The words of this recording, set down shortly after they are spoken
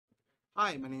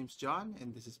Hi, my name is John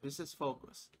and this is Business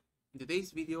Focus. In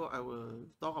today's video, I will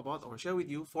talk about or share with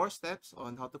you 4 steps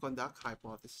on how to conduct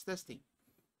hypothesis testing.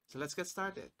 So let's get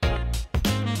started.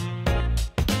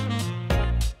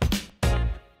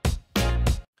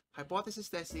 Hypothesis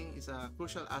testing is a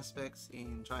crucial aspect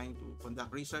in trying to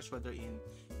conduct research, whether in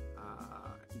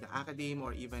the academe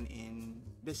or even in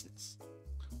business.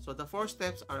 So the 4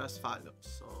 steps are as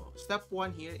follows. So step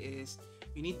 1 here is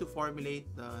you need to formulate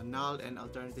the null and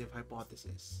alternative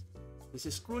hypothesis. This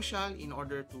is crucial in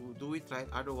order to do it right,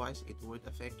 otherwise it would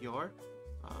affect your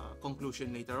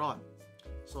conclusion later on.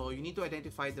 So you need to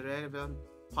identify the relevant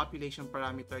population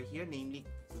parameter here, namely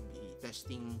to be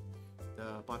testing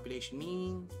the population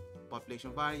mean,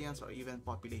 population variance, or even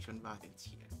population variance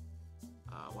here.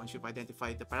 Once you've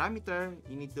identified the parameter,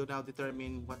 you need to now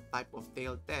determine what type of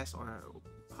tail test or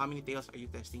how many tails are you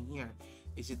testing here.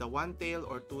 Is it a one tail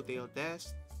or two tail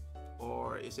test,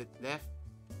 or is it left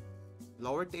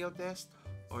lower tail test,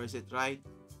 or is it right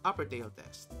upper tail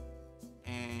test?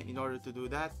 And in order to do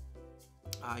that,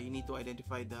 you need to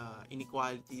identify the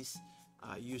inequalities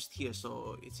used here.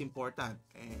 So it's important,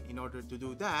 and in order to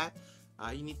do that,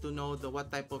 you need to know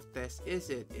what type of test is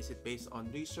it. Is it based on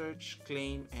research,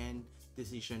 claim, and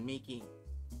decision making?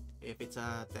 If it's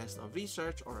a test of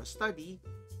research or a study,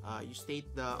 you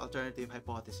state the alternative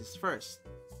hypothesis first.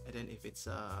 And then if it's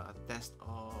a test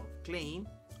of claim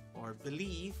or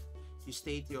belief, you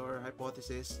state your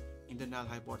hypothesis in the null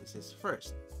hypothesis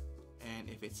first. And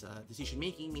if it's a decision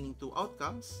making, meaning two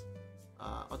outcomes,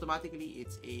 automatically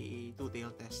it's a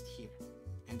two-tail test here.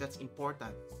 And that's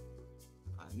important.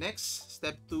 Next,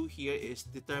 step 2 here is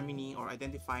determining or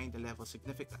identifying the level of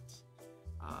significance.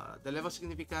 The level of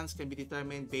significance can be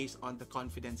determined based on the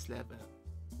confidence level.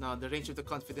 Now, the range of the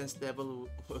confidence level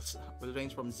will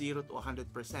range from 0 to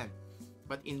 100%.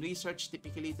 But in research,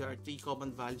 typically there are 3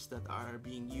 common values that are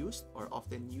being used or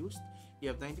often used. You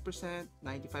have 90%,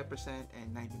 95%,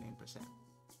 and 99%.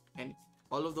 And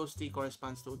all of those 3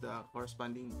 corresponds to the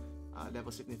corresponding level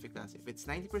of significance. If it's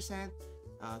 90%,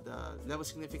 the level of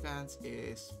significance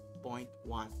is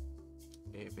 0.1.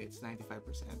 If it's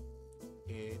 95%,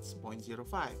 it's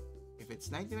 0.05. If it's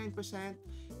 99%,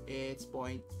 it's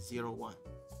 0.01.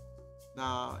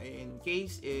 Now, in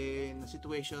a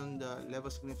situation the level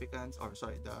of significance,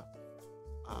 the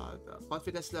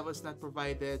confidence level is not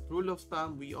provided, rule of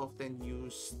thumb, we often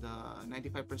use the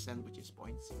 95%, which is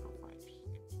 0.05.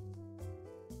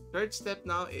 Third step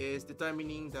now is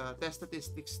determining the test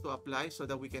statistics to apply so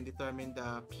that we can determine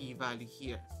the p-value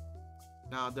here.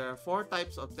 Now, there are 4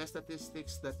 types of test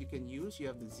statistics that you can use. You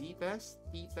have the z-test,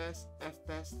 t-test,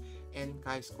 f-test, and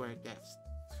chi-square test.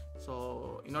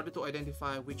 So, in order to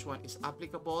identify which one is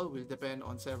applicable will depend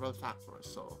on several factors.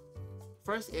 So,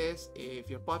 first is if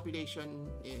your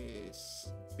population is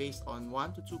based on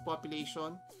 1 to 2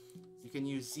 population, you can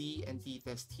use z and t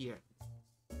test here.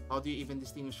 How do you even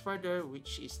distinguish further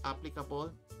which is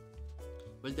applicable?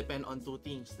 Will depend on 2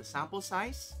 things: the sample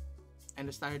size and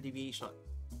the standard deviation.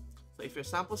 So if your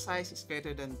sample size is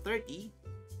greater than 30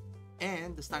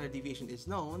 and the standard deviation is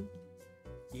known,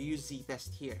 you use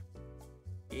z-test here.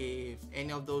 If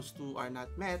any of those 2 are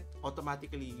not met,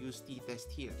 automatically use t-test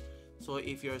here. So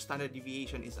if your standard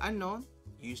deviation is unknown,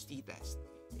 use t-test.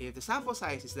 If the sample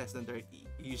size is less than 30,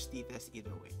 use t-test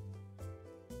either way.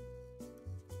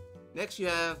 Next, you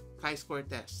have chi-square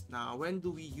test. Now, when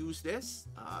do we use this?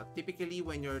 Typically,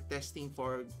 when you're testing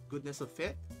for goodness of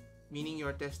fit, meaning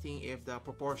you're testing if the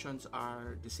proportions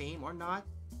are the same or not.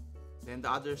 Then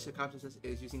the other circumstances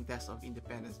is using test of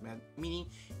independence, meaning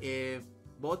if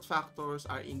both factors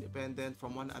are independent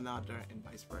from one another and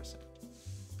vice versa.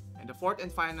 And the fourth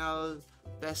and final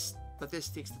test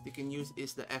statistics that you can use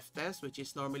is the f-test, which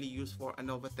is normally used for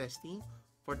ANOVA testing,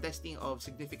 for testing of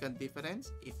significant difference,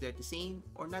 if they're the same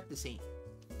or not the same.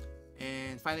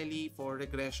 And finally, for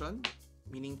regression,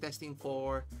 meaning testing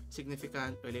for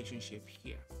significant relationship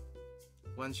here.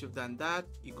 Once you've done that,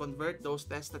 you convert those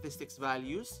test statistics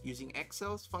values using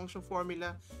Excel's function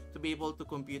formula to be able to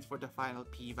compute for the final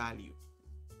p-value.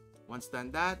 Once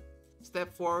done that,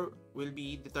 step 4 will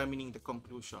be determining the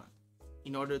conclusion.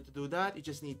 In order to do that, you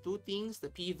just need 2 things: the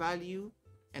p-value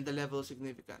and the level of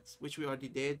significance, which we already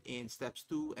did in steps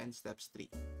 2 and steps 3.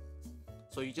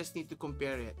 So you just need to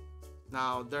compare it.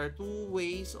 Now, there are 2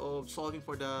 ways of solving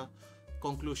for the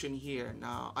conclusion here.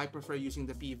 Now, I prefer using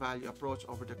the p-value approach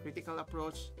over the critical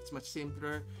approach. It's much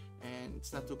simpler and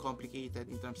it's not too complicated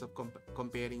in terms of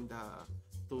comparing the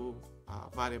 2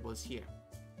 variables here.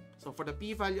 So for the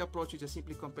p-value approach, you just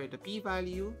simply compare the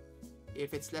p-value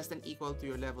if it's less than equal to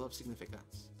your level of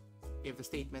significance. If the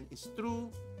statement is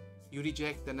true, you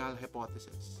reject the null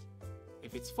hypothesis.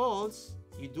 If it's false,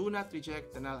 You do not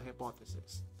reject the null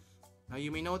hypothesis. Now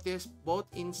you may notice both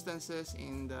instances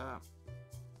in the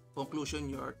conclusion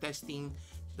you're testing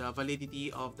the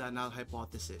validity of the null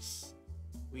hypothesis.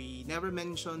 We never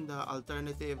mention the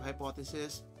alternative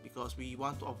hypothesis because we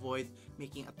want to avoid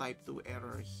making a type 2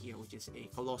 error here, which is a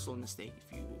colossal mistake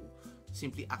if you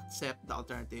simply accept the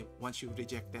alternative once you've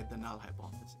rejected the null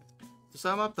hypothesis. To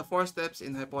sum up the 4 steps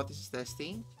in hypothesis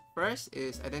testing, first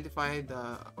is identify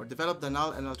or develop the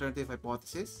null and alternative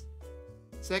hypothesis.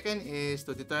 Second is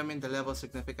to determine the level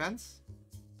significance.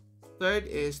 Third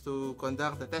is to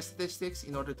conduct the test statistics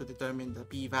in order to determine the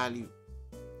p-value.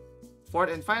 Fourth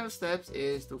and final steps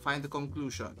is to find the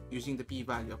conclusion using the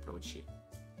p-value approach here.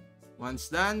 Once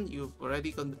done, you've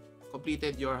already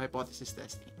completed your hypothesis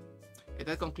testing. And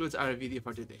that concludes our video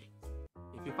for today.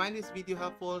 If you find this video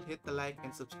helpful, hit the like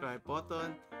and subscribe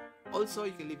button. Also,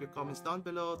 you can leave your comments down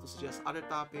below to suggest other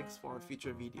topics for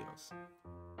future videos.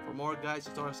 For more guides,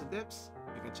 tutorials, and tips,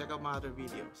 you can check out my other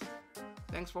videos.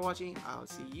 Thanks for watching. I'll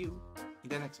see you in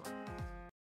the next one.